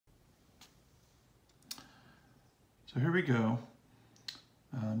So here we go.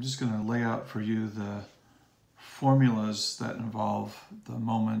 I'm just going to lay out for you the formulas that involve the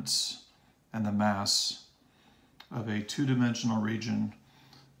moments and the mass of a two-dimensional region.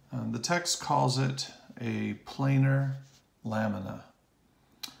 The text calls it a planar lamina.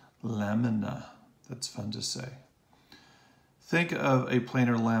 Lamina, that's fun to say. Think of a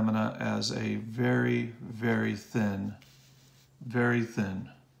planar lamina as a very, very thin.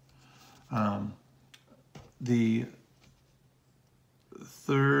 The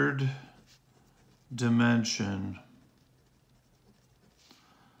third dimension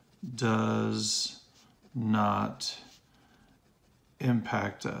does not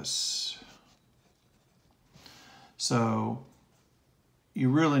impact us. So you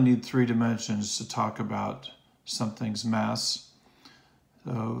really need 3 dimensions to talk about something's mass.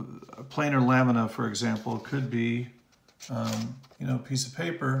 So a planar lamina, for example, could be a piece of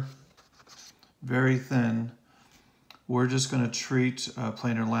paper, very thin. We're just going to treat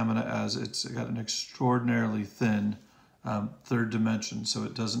planar lamina as it's got an extraordinarily thin third dimension, so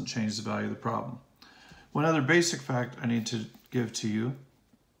it doesn't change the value of the problem. One other basic fact I need to give to you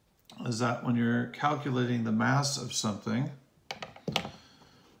is that when you're calculating the mass of something,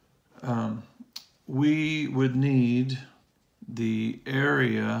 we would need the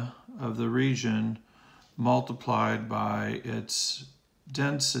area of the region multiplied by its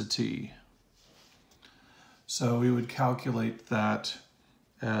density. So we would calculate that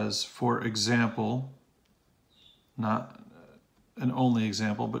as, for example, not an only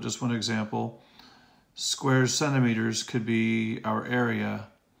example, but just one example, square centimeters could be our area,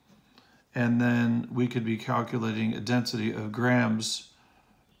 and then we could be calculating a density of grams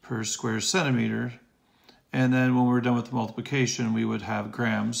per square centimeter, and then when we're done with the multiplication, we would have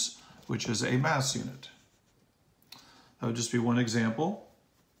grams, which is a mass unit. That would just be one example.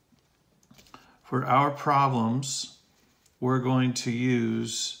 For our problems, we're going to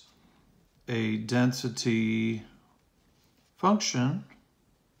use a density function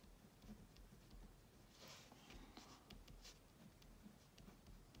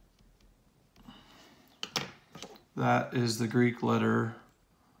that is the Greek letter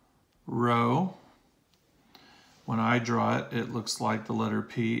rho. When I draw it, it looks like the letter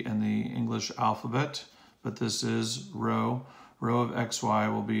P in the English alphabet, but this is rho. Rho of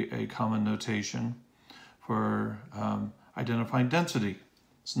xy will be a common notation for identifying density.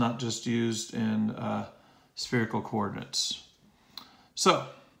 It's not just used in spherical coordinates. So,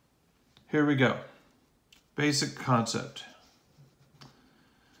 here we go. Basic concept.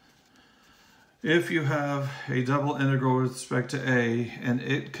 If you have a double integral with respect to A and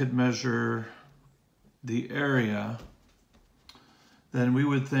it could measure the area, then we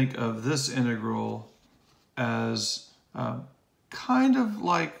would think of this integral as kind of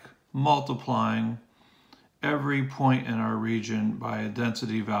like multiplying every point in our region by a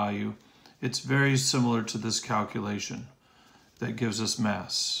density value. It's very similar to this calculation that gives us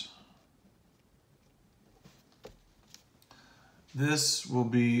mass. This will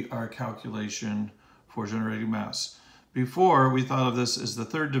be our calculation for generating mass. Before, we thought of this as the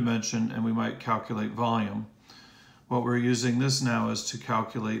third dimension and we might calculate volume. What we're using this now is to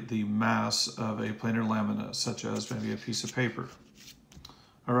calculate the mass of a planar lamina, such as maybe a piece of paper.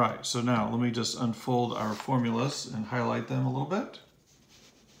 All right, so now let me just unfold our formulas and highlight them a little bit.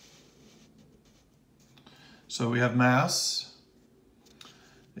 So we have mass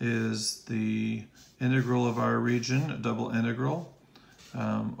is the integral of our region, a double integral,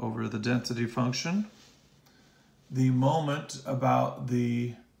 over the density function. The moment about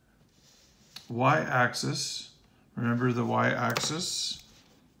the y-axis, remember the y-axis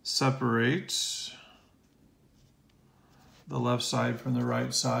separates the left side from the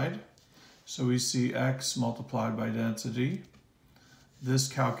right side. So we see x multiplied by density. This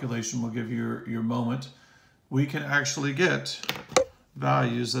calculation will give you your moment. We can actually get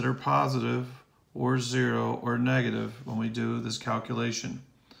values that are positive or 0 or negative when we do this calculation.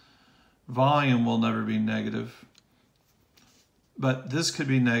 Volume will never be negative, but this could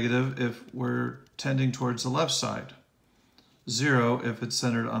be negative if we're tending towards the left side. 0 if it's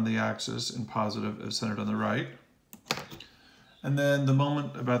centered on the axis, and positive if centered on the right. And then the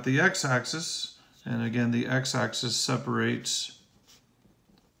moment about the x-axis, and again the x-axis separates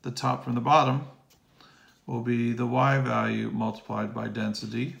the top from the bottom, will be the y value multiplied by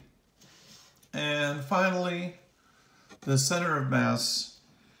density. And finally, the center of mass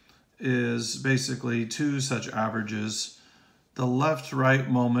is basically 2 such averages. The left-right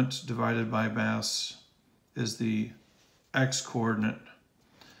moment divided by mass is the x-coordinate,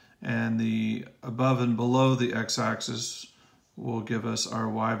 and the above and below the x-axis will give us our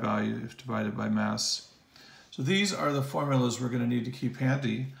y value if divided by mass. So these are the formulas we're going to need to keep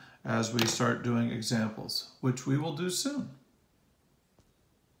handy as we start doing examples, which we will do soon.